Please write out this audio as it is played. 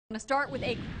I'm going to start with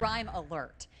a crime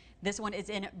alert. This one is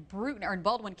in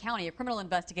Baldwin County. A criminal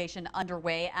investigation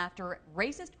underway after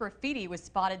racist graffiti was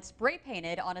spotted spray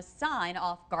painted on a sign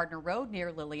off Gardner Road near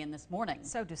Lillian this morning.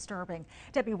 So disturbing.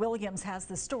 Debbie Williams has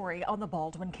the story on the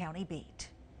Baldwin County beat.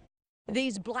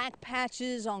 These black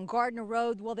patches on Gardner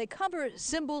Road, well, they cover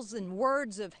symbols and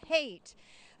words of hate.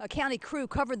 A county crew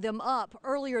covered them up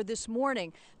earlier this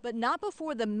morning, but not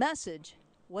before the message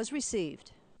was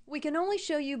received. We can only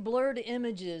show you blurred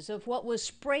images of what was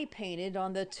spray painted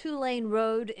on the two-lane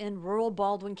road in rural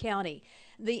Baldwin County.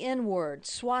 The N-word,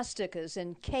 swastikas,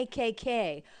 and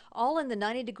KKK, all in the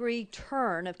 90-degree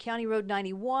turn of County Road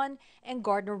 91 and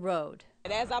Gardner Road.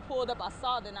 And as I pulled up, I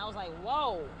saw it and I was like,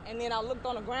 whoa. And then I looked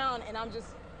on the ground and I'm just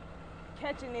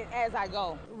catching it as I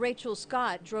go. Rachel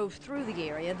Scott drove through the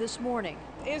area this morning.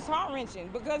 It's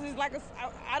heart-wrenching because it's like,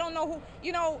 I don't know who,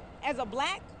 you know, as a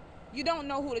black, you don't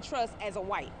know who to trust as a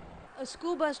white. A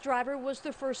school bus driver was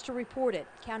the first to report it.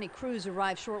 County crews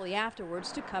arrived shortly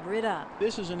afterwards to cover it up.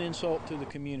 This is an insult to the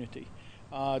community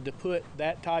to put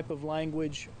that type of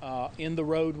language in the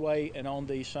roadway and on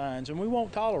these signs, and we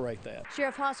won't tolerate that.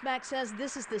 Sheriff Hosmack says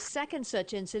this is the second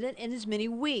such incident in as many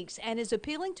weeks and is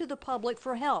appealing to the public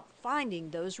for help finding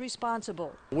those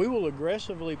responsible. We will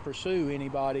aggressively pursue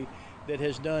anybody that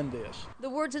has done this. The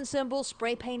words and symbols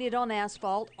spray painted on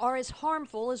asphalt are as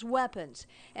harmful as weapons.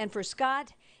 And for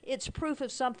Scott, it's proof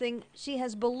of something she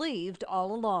has believed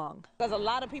all along. Because a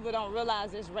lot of people don't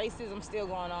realize there's racism still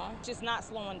going on, just not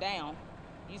slowing down.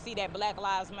 You see that Black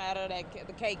Lives Matter, that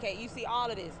the KK, you see all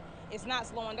of this. It's not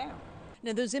slowing down.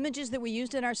 Now, those images that we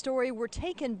used in our story were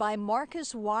taken by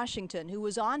Marcus Washington, who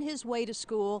was on his way to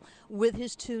school with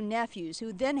his two nephews,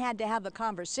 who then had to have a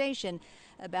conversation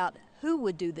about who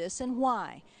would do this and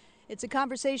why. It's a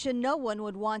conversation no one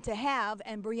would want to have,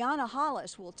 and Brianna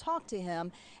Hollis will talk to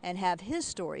him and have his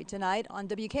story tonight on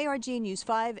WKRG News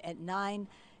 5 at 9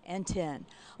 and 10.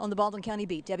 On the Baldwin County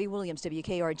beat, Debbie Williams,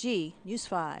 WKRG News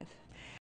 5.